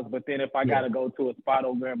Baba's. But then if I gotta go to a spot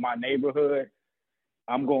over in my neighborhood,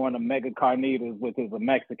 I'm going to Mega Carnitas, which is a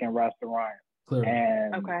Mexican restaurant. Clearly.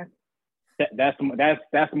 And okay. That's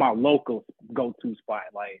my local go-to spot.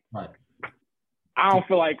 Like, I don't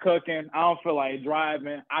feel like cooking. I don't feel like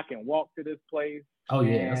driving. I can walk to this place. Oh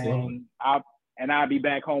yeah, that's lovely. I'll be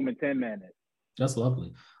back home in 10 minutes. That's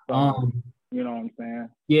lovely. So, you know what I'm saying?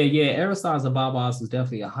 Yeah. Airstein's and Baba's is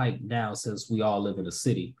definitely a hype now since we all live in the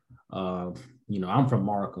city. You know, I'm from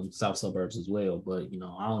Markham, South Suburbs as well, but you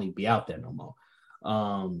know, I don't even be out there no more.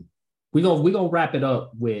 We gonna wrap it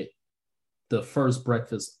up with the first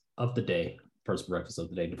breakfast of the day,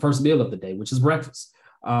 the first meal of the day, which is breakfast.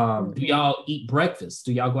 Do y'all eat breakfast?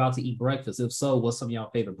 Do y'all go out to eat breakfast? If so, what's some of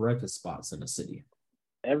y'all favorite breakfast spots in the city?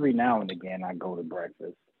 Every now and again, I go to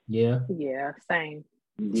breakfast. Yeah, same.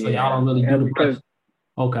 So y'all don't really do the breakfast?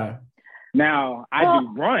 Okay. Now, I do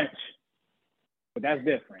brunch, but that's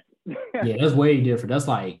different. Yeah, that's way different. That's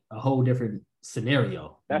like a whole different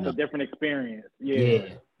scenario. That's a different experience. Yeah,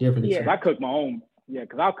 different experience. I cook my own. Yeah,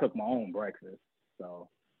 because I'll cook my own breakfast. So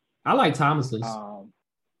I like Thomas's.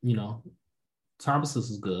 You know,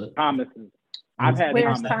 Thomas's is good. Thomas's. I've had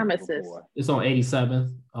Thomas's. It's on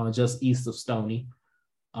 87th, just east of Stony.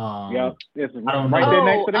 Yeah, it's right there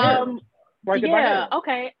next to the mirror. Right yeah.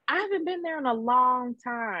 Okay. I haven't been there in a long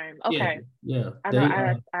time. Okay. Yeah.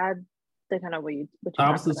 I think I know what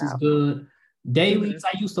Thomas's is good. Dailies.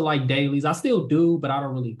 I used to like Dailies. I still do, but I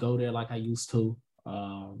don't really go there like I used to.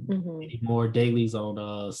 Anymore. Dailies on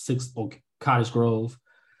 6th or Cottage Grove.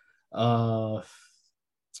 There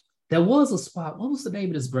was a spot. What was the name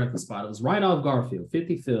of this breakfast spot? It was right off Garfield,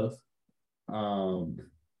 55th.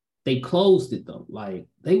 They closed it though. Like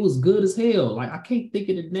they was good as hell. Like I can't think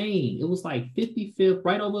of the name. It was like 55th,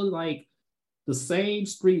 right over like the same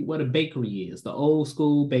street where the bakery is, the old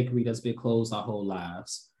school bakery that's been closed our whole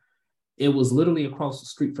lives. It was literally across the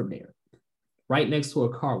street from there, right next to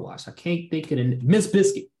a car wash. I can't think of it. Miss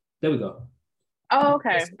Biscuit. There we go. Oh,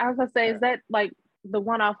 okay. I was gonna say, is that like the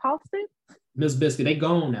one off Halsted? Miss Biscuit. They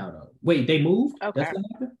gone now though. Wait, they moved? Okay. That's what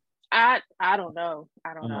happened? I don't know.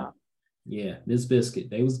 I don't know. Yeah, Miss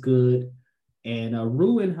Biscuit. They was good. And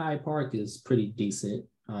Ruin High Park is pretty decent.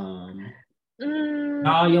 No,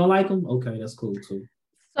 you don't like them? Okay, that's cool too.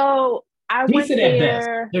 So I went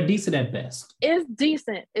there. They're decent at best. It's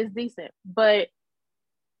decent. But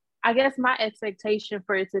I guess my expectation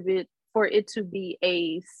for it to be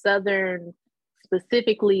a Southern,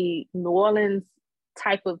 specifically New Orleans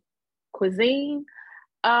type of cuisine,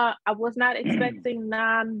 I was not expecting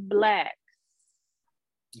non-Black.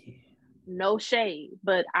 Yeah. No shade,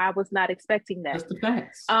 but I was not expecting that. That's the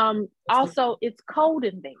facts. Also, it's cold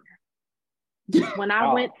in there. When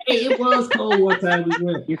I went, it was cold one time we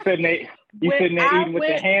went. You sitting there eating with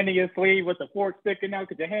your hand in your sleeve with the fork sticking out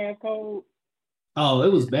because your hand's cold. Oh,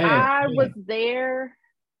 it was bad. I was there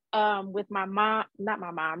with my mom,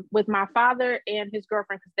 with my father and his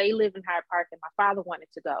girlfriend because they live in Hyde Park and my father wanted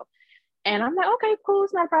to go. And I'm like, okay, cool,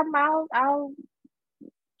 it's not a problem. I'll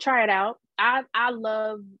try it out. I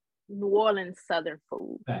love New Orleans Southern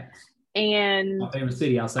food. Facts. And my favorite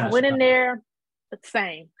city outside. I went in there,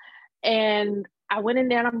 same. And I went in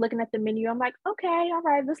there and I'm looking at the menu. I'm like, okay, all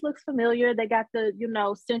right, this looks familiar. They got the,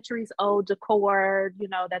 centuries old decor,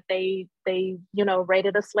 that they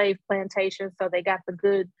raided a slave plantation. So they got the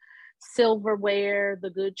good silverware, the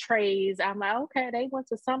good trays. I'm like, okay, they went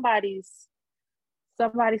to somebody's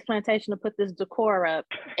plantation to put this decor up.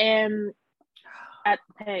 And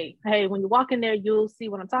hey, when you walk in there, you'll see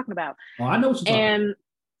what I'm talking about. Oh, I know what you're talking about.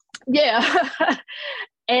 Yeah.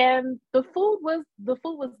 And the food was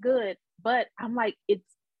good, but I'm like, it's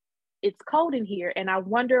cold in here, and I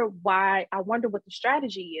wonder what the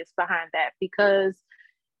strategy is behind that, because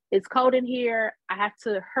it's cold in here. I have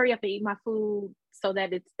to hurry up and eat my food so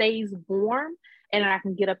that it stays warm and I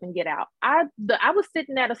can get up and get out. I was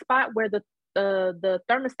sitting at a spot where the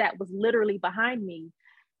thermostat was literally behind me,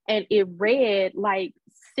 and it read like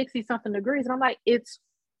 60 something degrees, and I'm like, it's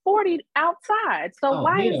 40 outside, so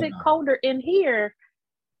why is it colder in here?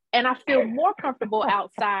 And I feel more comfortable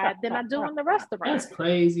outside than I do in the restaurant. That's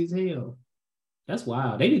crazy as hell. That's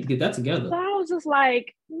wild. They need to get that together. So I was just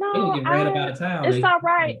like, no, they need to get ran up out of town. It's all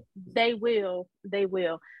right. They will.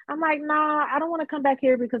 I'm like, nah, I don't want to come back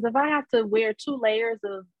here, because if I have to wear 2 layers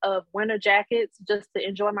of winter jackets just to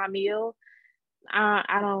enjoy my meal,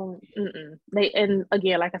 I don't. And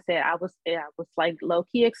again, like I said, I was like low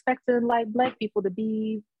key expecting like Black people to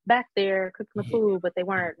be back there cooking the food, but they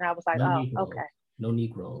weren't. And I was like, okay. No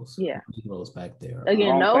Negroes. Yeah. No Negroes back there.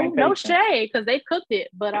 Again, no shade, because they cooked it,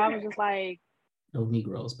 but I was just like, no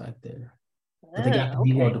Negroes back there. But they got the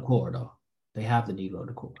Negro decor though. They have the Negro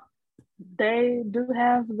decor. They do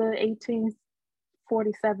have the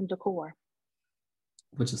 1847 decor,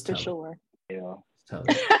 which is for sure. Yeah.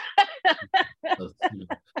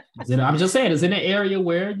 I'm just saying, it's in an area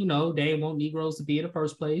where they ain't want Negroes to be in the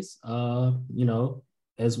first place. As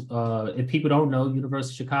if people don't know,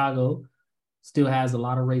 University of Chicago still has a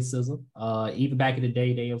lot of racism. Even back in the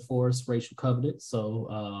day, they enforced racial covenants.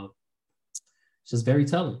 So it's just very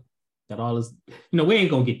telling that all is, we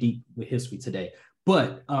ain't gonna get deep with history today.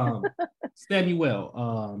 But Samuel,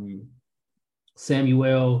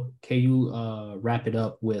 can you wrap it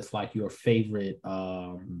up with like your favorite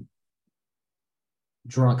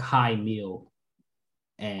drunk high meal?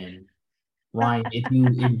 And Ryan, if you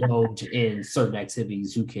indulge in certain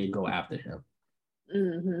activities, you can go after him.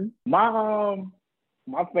 Mm-hmm.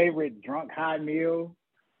 My favorite drunk high meal,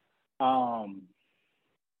 that's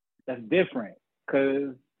different,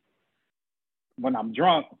 because when I'm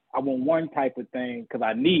drunk, I want one type of thing because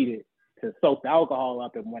I need it to soak the alcohol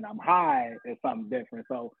up, and when I'm high, it's something different.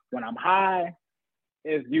 So when I'm high,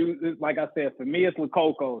 it's like I said, for me, it's with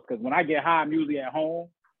Coco's, because when I get high, I'm usually at home,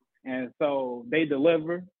 and so they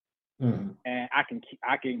deliver, and I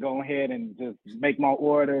can go ahead and just make my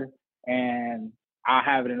order, and I'll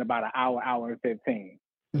have it in about an hour and 15.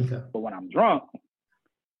 Okay. But when I'm drunk,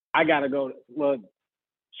 I gotta go. Look,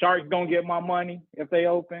 Shark's gonna get my money if they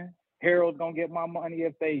open. Harold's gonna get my money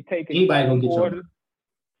if they take it. Anybody gonna get your money?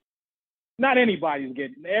 Not anybody's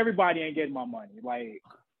getting. Everybody ain't getting my money. Like,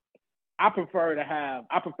 I prefer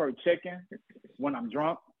chicken when I'm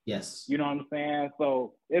drunk. Yes. You know what I'm saying?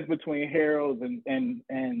 So it's between Harold's and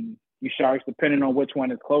you Sharks, depending on which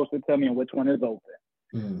one is closer to me and which one is open.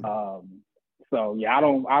 So yeah, I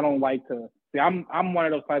don't like to see. I'm one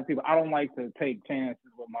of those type of people. I don't like to take chances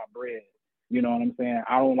with my bread. You know what I'm saying?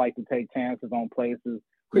 I don't like to take chances on places.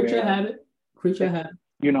 Creature habit.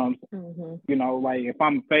 You know, like if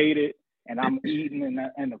I'm faded and I'm eating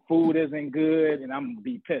and the food isn't good and I'm gonna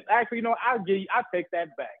be pissed. Actually, I'll take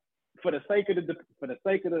that back for the sake of the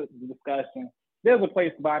discussion. There's a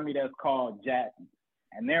place by me that's called Jackson,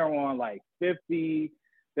 and they're on like 50.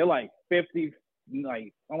 They're like 50.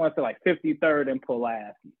 Like I want to say like 53rd and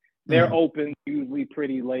Pulaski. They're open usually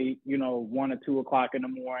pretty late, 1 or 2 o'clock in the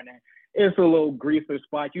morning. It's a little greaser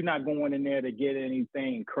spot. You're not going in there to get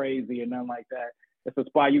anything crazy or nothing like that. It's a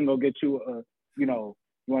spot you can go get you you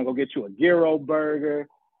want to go get you a gyro burger,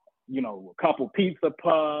 a couple pizza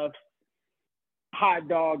puffs, hot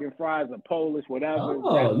dog and fries, or Polish, whatever.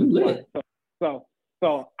 Oh, you lit.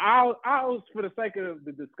 So I'll for the sake of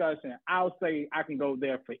the discussion, I'll say I can go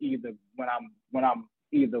there for either when I'm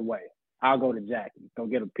either way. I'll go to Jackie's, go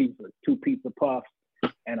get a pizza, 2 pizza puffs,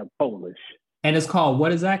 and a Polish. And it's called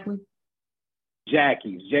what exactly?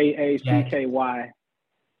 Jackie's, Jacky.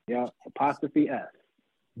 Yeah, apostrophe S.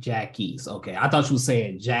 Jackie's. Okay, I thought you were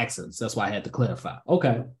saying Jackson's. That's why I had to clarify.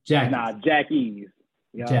 Okay, Jackie's. Nah, Jackie's.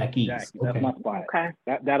 Yeah, Jackie's. Jackie's. Okay. That's my spot. Okay.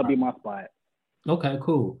 That'll be my spot. Okay,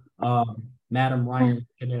 cool. Madam Ryan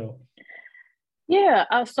Chanel. Yeah.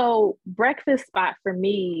 So breakfast spot for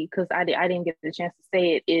me, because I didn't get the chance to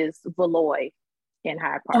say it, is Valois in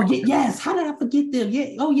Hyde Park. Oh yes. How did I forget them?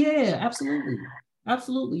 Yeah. Oh yeah. Absolutely.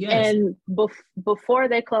 Yes. And before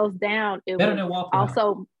they closed down, it Better was than Waffle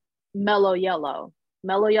also Mellow Yellow.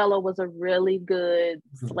 Mellow Yellow was a really good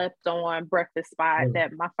slept on breakfast spot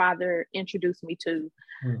that my father introduced me to.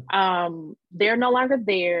 They're no longer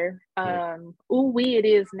there. Ooh Wee It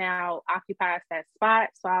Is now occupies that spot.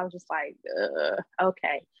 So I was just like,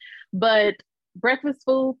 okay. But breakfast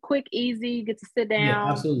food, quick, easy, get to sit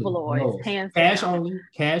down. Velours, hands cash down. only.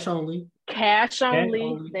 Cash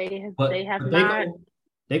only. They have not.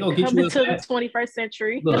 They gonna get you into the 21st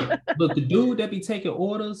century. Look, the dude that be taking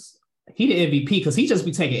orders, he the MVP because he just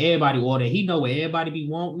be taking everybody order. He know what everybody be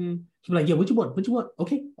wanting. He be like, yeah, what you want? What you want?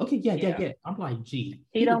 Okay, yeah. I'm like, gee.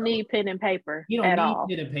 He don't need pen and paper. He don't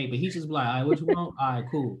need pen and paper. He just be like, all right, what you want? All right,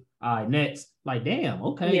 cool. All right, next. Like, damn,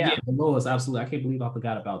 okay. Yeah, the Lord's absolutely. I can't believe I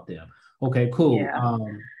forgot about them. Okay, cool. Yeah.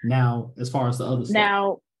 Now as far as the other stuff.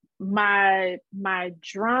 Now, my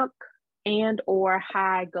drunk and or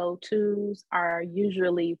high go-tos are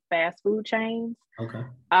usually fast food chains. Okay.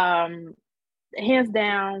 Hands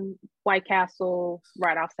down, White Castle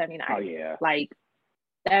right off 79. Oh yeah. Like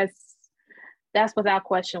that's without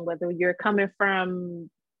question, whether you're coming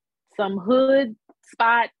from some hood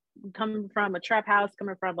spot, coming from a trap house,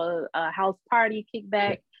 coming from a house party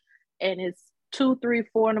kickback, and it's 2, 3,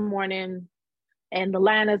 4 in the morning and the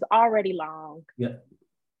line is already long. Yeah.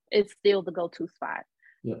 It's still the go-to spot.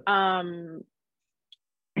 Yeah.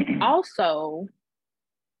 Also,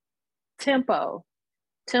 Tempo.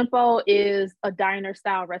 Tempo is a diner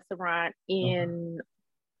style restaurant in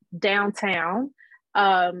downtown.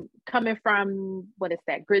 Coming from, what is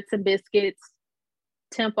that, Grits and Biscuits.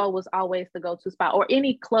 Tempo was always the go-to spot, or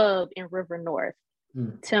any club in River North.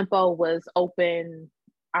 Tempo was open,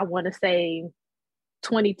 I want to say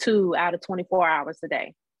 22 out of 24 hours a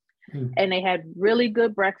day. And they had really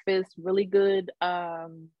good breakfast, really good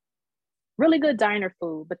diner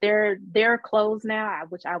food, but they're closed now,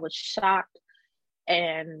 which I was shocked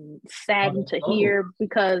and saddened to hear,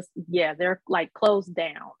 because they're like closed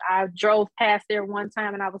down. I drove past there one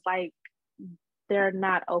time and I was like, they're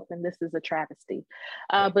not open. This is a travesty.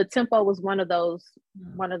 But Tempo was one of those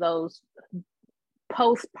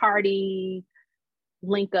post-party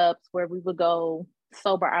link ups where we would go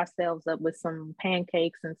sober ourselves up with some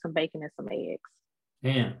pancakes and some bacon and some eggs.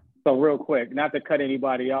 Damn. So real quick, not to cut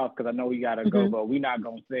anybody off, because I know we gotta go, but we not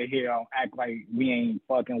gonna sit here and act like we ain't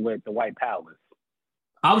fucking with the White Palace.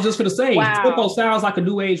 I was just gonna say, Tempo sounds like a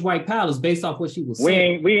new age White Palace based off what she was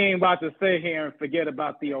saying. We ain't about to sit here and forget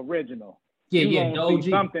about the original. The OG. You gonna see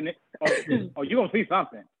something. You gonna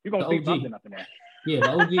see something up in there. Yeah,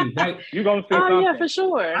 the OG. Right? You gonna see something. Oh yeah, for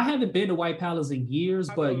sure. I haven't been to White Palace in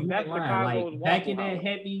years, but you ain't lying. Like back in that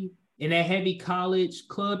heavy college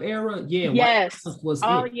club era, yes. Was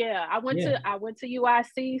it. Yeah. I went to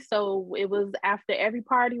UIC, so it was after every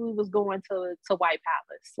party we was going to White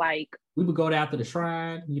Palace. Like we would go there after the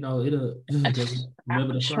shrine, it'll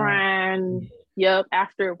remember the shrine. Yep.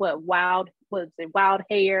 After Wild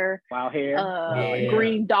Hair.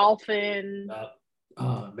 Green Dolphin.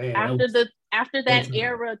 Oh man. After that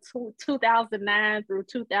era, 2009 through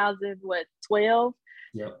 2012.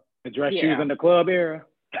 Yep. The dress shoes in the club era.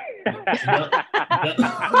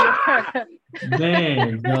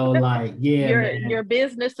 Man, your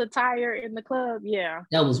business attire in the club,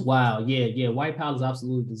 that was wild. White Palace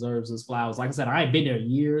absolutely deserves his flowers. Like I said, I ain't been there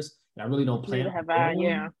in years, and I really don't plan on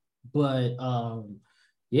going. But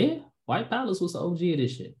White Palace was the OG of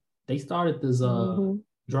this shit. They started this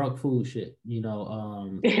drug food shit, they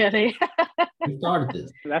started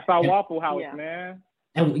this. That's our Waffle House, man.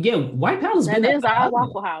 And White Palace is our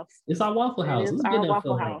Waffle House. It's our Waffle House. It's been there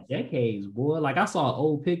for like decades, boy. Like I saw an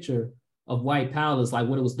old picture of White Palace, like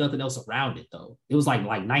when it was nothing else around it, though. It was like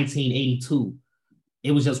 1982.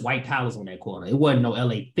 It was just White Palace on that corner. It wasn't no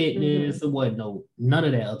LA Fitness. It wasn't none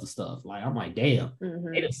of that other stuff. Like I'm like, damn,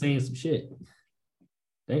 they done seen some shit.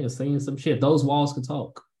 They done seen some shit. Those walls could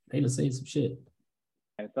talk. They done seen some shit.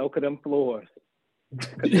 And so could them floors.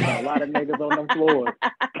 Because there's a lot of niggas on them floors.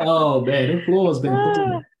 Oh man, them floors been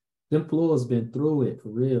through it. Them floors been through it for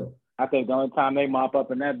real. I think the only time they mop up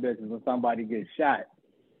in that bitch is when somebody gets shot.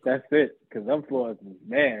 That's it. Because them floors,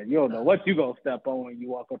 man, you don't know what you gonna step on when you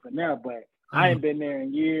walk up in there. But I ain't been there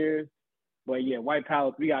in years. But yeah, White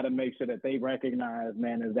Palace, we got to make sure that they recognize,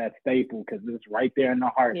 man, as that staple, because it's right there in the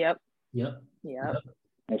heart. Yep.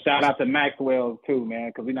 And shout out to Maxwell too, man,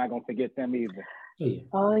 because we're not gonna forget them either.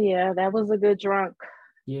 Oh yeah, that was a good drunk.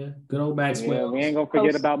 Yeah, good old Maxwell. Yeah, we ain't gonna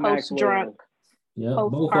forget about Maxwell. Drunk. Yeah,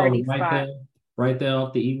 both of them right there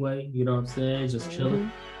off the E-way. You know what I'm saying? Just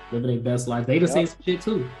chilling, living their best life. They done seen some shit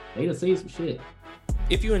too.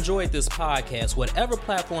 If you enjoyed this podcast, whatever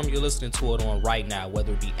platform you're listening to it on right now,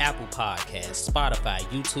 whether it be Apple Podcasts, Spotify,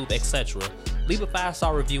 YouTube, etc., leave a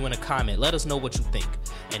 5-star review and a comment. Let us know what you think.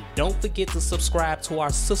 And don't forget to subscribe to our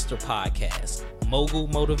sister podcast, Mogul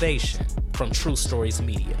Motivation, from True Stories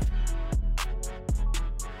Media.